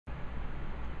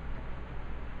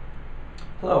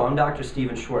Hello, I'm Dr.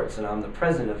 Stephen Schwartz, and I'm the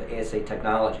president of ASA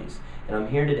Technologies, and I'm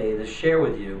here today to share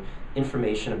with you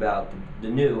information about the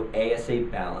new ASA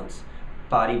Balance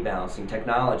body balancing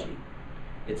technology.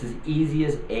 It's as easy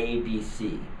as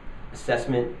ABC: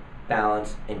 assessment,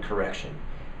 balance, and correction.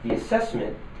 The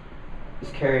assessment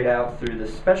is carried out through the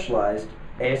specialized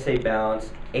ASA Balance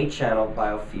 8-channel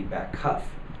biofeedback cuff,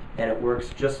 and it works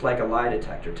just like a lie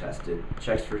detector test. It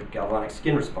checks for galvanic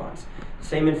skin response. The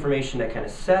same information that can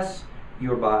assess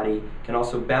your body can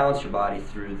also balance your body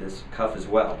through this cuff as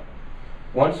well.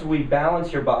 Once we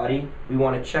balance your body, we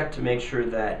want to check to make sure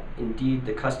that indeed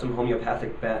the custom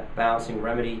homeopathic balancing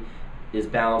remedy is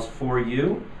balanced for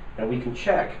you, and we can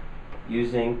check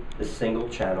using the single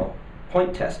channel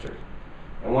point tester.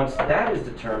 And once that is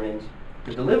determined,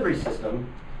 the delivery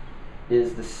system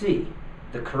is the C,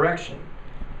 the correction.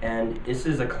 And this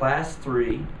is a class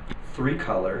 3,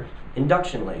 3-color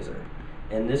induction laser.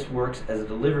 And this works as a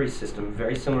delivery system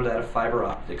very similar to that of fiber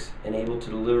optics, and able to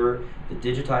deliver the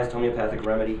digitized homeopathic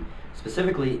remedy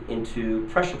specifically into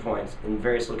pressure points in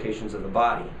various locations of the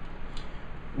body.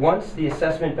 Once the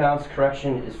assessment balance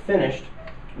correction is finished,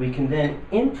 we can then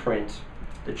imprint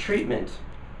the treatment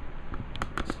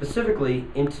specifically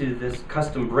into this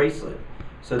custom bracelet,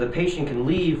 so the patient can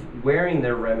leave wearing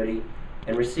their remedy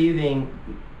and receiving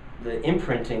the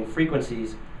imprinting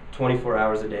frequencies 24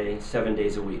 hours a day, 7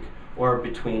 days a week, or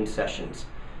between sessions.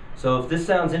 So if this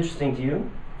sounds interesting to you,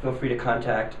 feel free to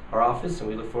contact our office, and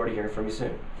we look forward to hearing from you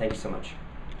soon. Thank you so much.